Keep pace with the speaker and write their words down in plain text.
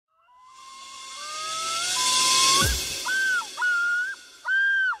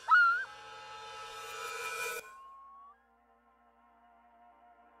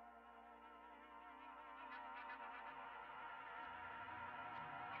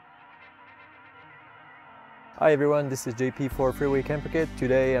Hi everyone, this is JP for Freeway Camper Kit.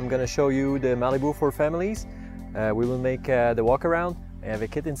 Today I'm going to show you the Malibu for families. We will make the walk around. I have a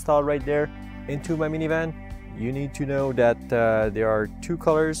kit installed right there into my minivan. You need to know that there are two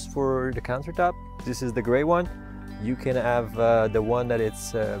colors for the countertop. This is the gray one. You can have the one that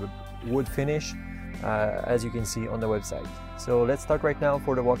it's wood finish, as you can see on the website. So let's start right now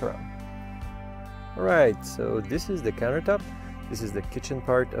for the walk around. Alright, so this is the countertop. This is the kitchen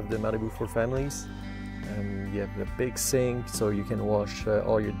part of the Malibu for families. You have a big sink so you can wash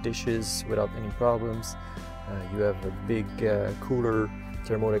all your dishes without any problems. You have a big cooler,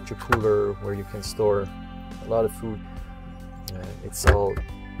 thermoelectric cooler, where you can store a lot of food. It's all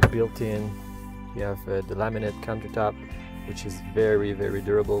built in. You have the laminate countertop, which is very, very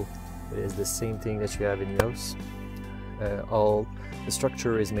durable. It is the same thing that you have in yours. All the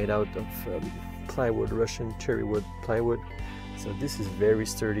structure is made out of plywood, Russian cherry wood plywood. So this is very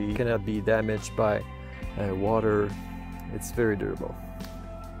sturdy. It cannot be damaged by water. It's very durable.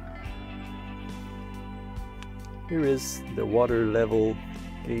 Here is the water level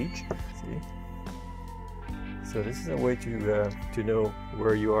gauge. See? So this is a way to know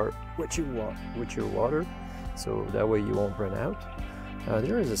where you are, what you want with your water, so that way you won't run out.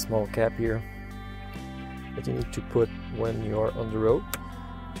 There is a small cap here that you need to put when you are on the road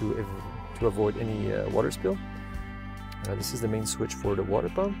to avoid any water spill. This is the main switch for the water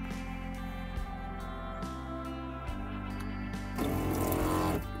pump.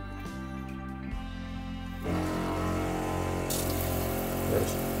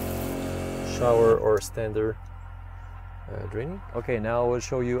 There's shower or standard draining. Okay, now I will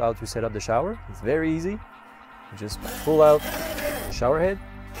show you how to set up the shower. It's very easy. You just pull out the shower head,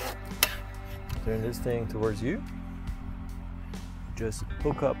 turn this thing towards you, just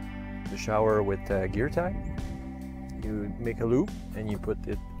hook up the shower with a gear tie. You make a loop and you put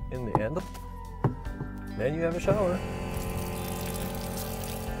it in the handle. Then you have a shower.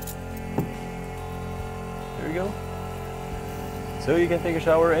 There you go. So you can take a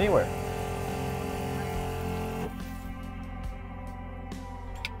shower anywhere.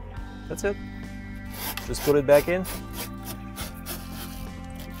 That's it. Just put it back in.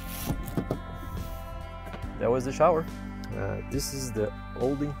 That was the shower. This is the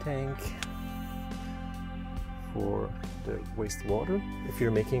holding tank for the wastewater. If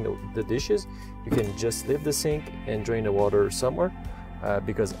you're making the dishes, you can just lift the sink and drain the water somewhere,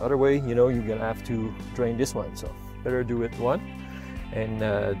 because other way, you know, you're gonna have to drain this one. So better do it one. And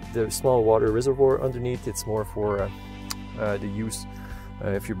the small water reservoir underneath, it's more for the use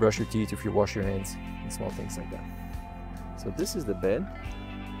if you brush your teeth, if you wash your hands, and small things like that. So this is the bed.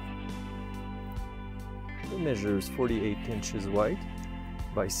 It measures 48 inches wide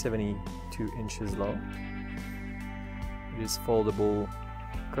by 72 inches long. It is foldable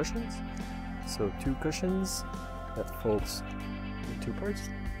cushions. So two cushions that folds in two parts.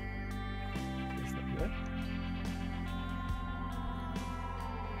 Just like that.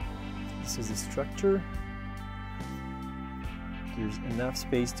 This is the structure. There's enough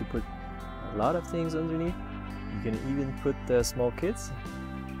space to put a lot of things underneath. You can even put small kids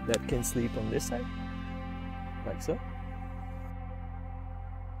that can sleep on this side, like so.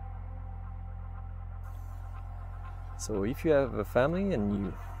 So if you have a family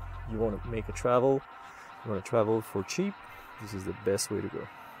and you want to make a travel, you want to travel for cheap, this is the best way to go.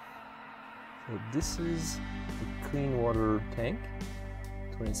 So this is the clean water tank,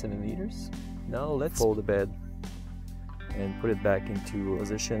 27 liters. Now let's fold the bed and put it back into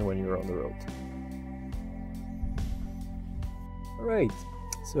position when you're on the road. Alright,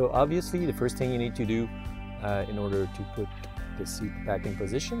 so obviously the first thing you need to do in order to put the seat back in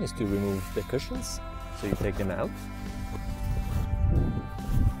position is to remove the cushions. So you take them out.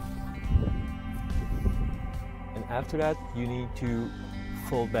 And after that, you need to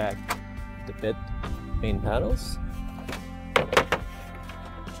fold back the bed main panels,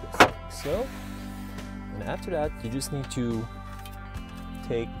 just like so. And after that, you just need to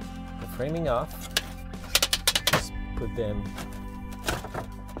take the framing off, just put them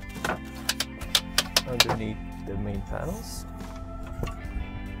underneath the main panels,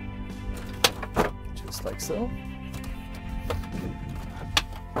 just like so.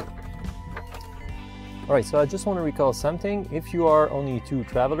 Alright, so I just want to recall something. If you are only two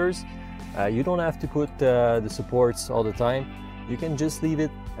travelers, you don't have to put the supports all the time. You can just leave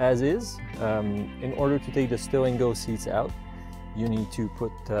it as is. In order to take the stow and go seats out, you need to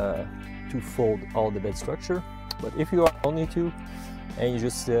fold all the bed structure. But if you are only two and you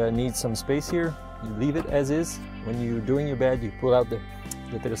just need some space here, you leave it as is. When you're doing your bed, you pull out the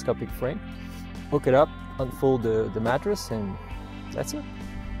telescopic frame, hook it up, unfold the mattress, and that's it.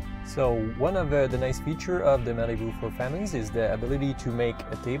 So one of the nice features of the Malibu for families is the ability to make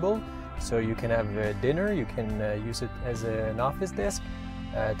a table. So you can have dinner, you can use it as an office desk.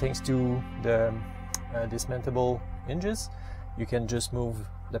 Thanks to the dismantleable hinges, you can just move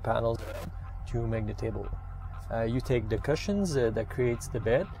the panels to make the table. You take the cushions that creates the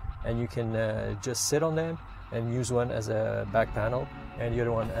bed, and you can just sit on them and use one as a back panel and the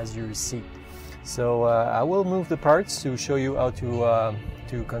other one as your seat. So I will move the parts to show you how to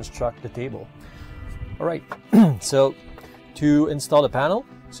construct the table. All right, so to install the panel,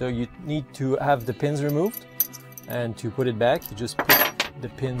 so you need to have the pins removed, and to put it back, you just put the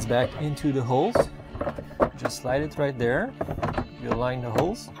pins back into the holes. Just slide it right there. You align the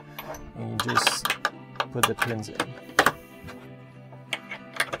holes, and you just put the pins in.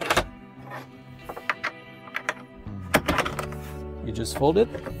 You just fold it.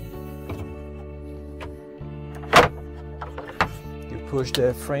 You push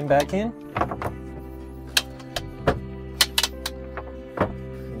the frame back in.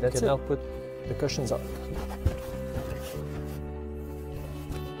 And that's it. Now put the cushions on.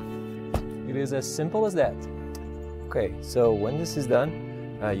 It is as simple as that. Okay, so when this is done,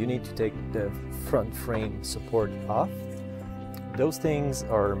 you need to take the front frame support off. Those things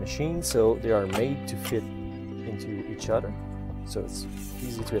are machined, so they are made to fit into each other. So it's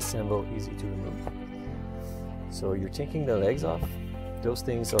easy to assemble, easy to remove. So you're taking the legs off. Those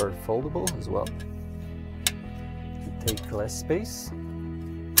things are foldable as well. You take less space.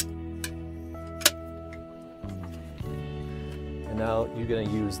 And now you're going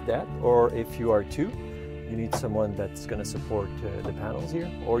to use that, or if you are two, you need someone that's going to support the panels here,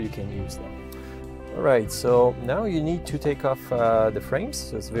 or you can use that. All right, so now you need to take off the frames.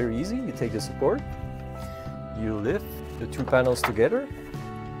 So it's very easy. You take the support, you lift the two panels together,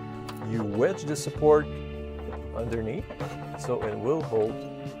 you wedge the support underneath so it will hold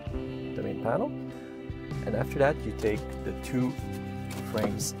the main panel, and after that you take the two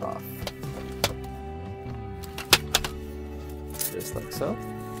frames off. Just like so.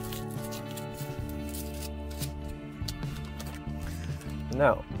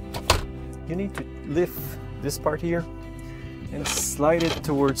 Now you need to lift this part here and slide it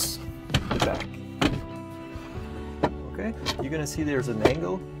towards the back. Okay, you're gonna see there's an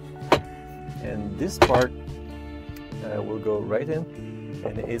angle, and this part will go right in,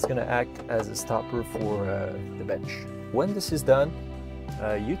 and it's gonna act as a stopper for the bench. When this is done,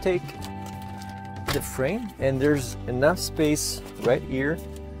 you take the frame, and there's enough space right here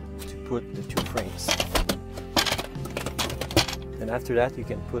to put the two frames. And after that, you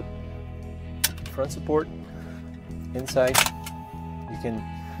can put front support inside.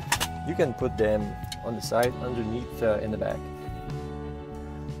 You can put them on the side, underneath, in the back.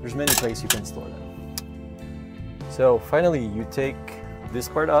 There's many places you can store them. So finally, you take this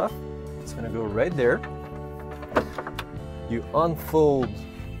part off. It's gonna go right there. You unfold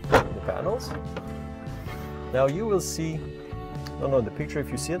the panels. Now you will see, I don't know the picture if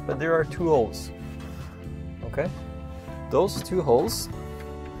you see it, but there are two holes. Okay, those two holes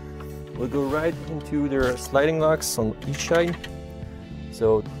will go right into their sliding locks on each side.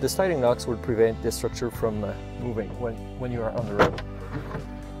 So the sliding locks will prevent the structure from moving when you are on the road.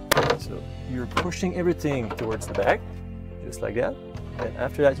 So you're pushing everything towards the back, just like that. And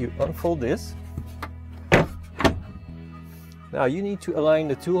after that, you unfold this. Now you need to align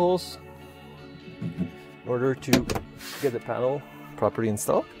the two holes in order to get the panel properly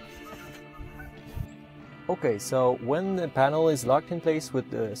installed. Okay, so when the panel is locked in place with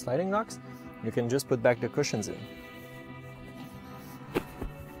the sliding locks, you can just put back the cushions in.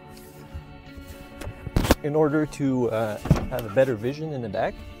 In order to have a better vision in the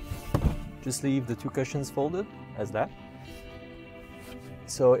back, just leave the two cushions folded as that,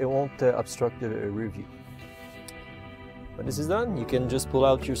 so it won't obstruct the rear view. When this is done, you can just pull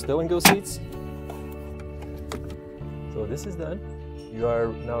out your stow and go seats. So this is done. You are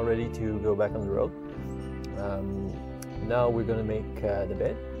now ready to go back on the road. Now we're gonna make the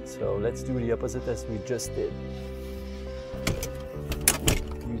bed. So let's do the opposite as we just did.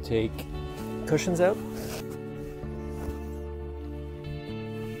 You take cushions out.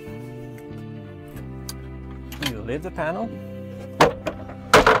 You lift the panel.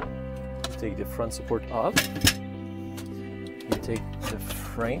 You take the front support off. You take the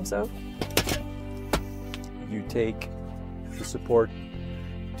frames out. You take the support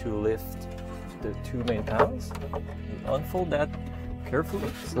to lift the two main panels. You unfold that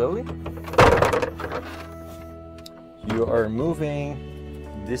carefully, slowly. You are moving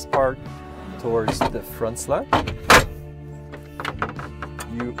this part towards the front slot.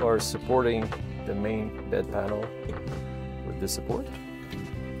 You are supporting the main bed panel with the support.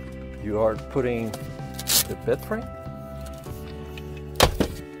 you are putting the bed frame.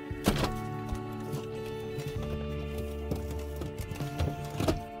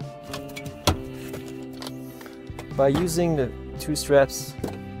 By using the two straps,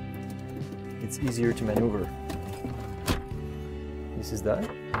 it's easier to maneuver. This is done.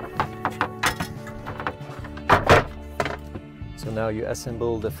 So now you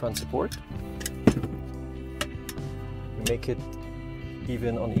assemble the front support. You make it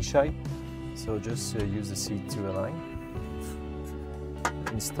even on each side. So just use the seat to align.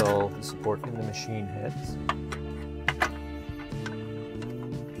 Install the support in the machine heads.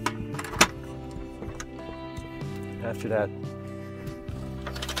 After that,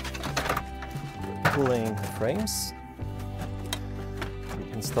 pulling the frames, you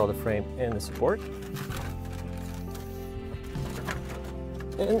install the frame and the support.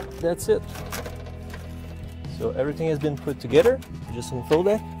 And that's it. So everything has been put together. Just unfold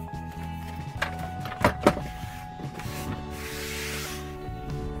that.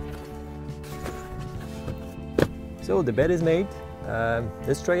 So the bed is made.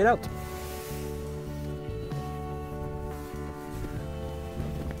 Let's try it out.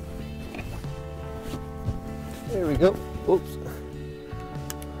 There we go. Oops.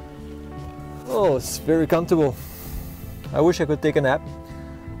 Oh, it's very comfortable. I wish I could take a nap,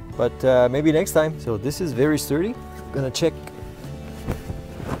 but maybe next time. So this is very sturdy. I'm gonna check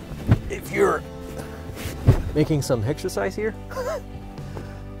if you're making some exercise here.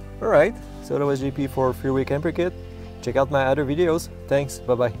 All right, so that was JP for Freeway Camper Kit. Check out my other videos. Thanks,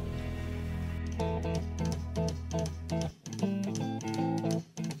 bye-bye.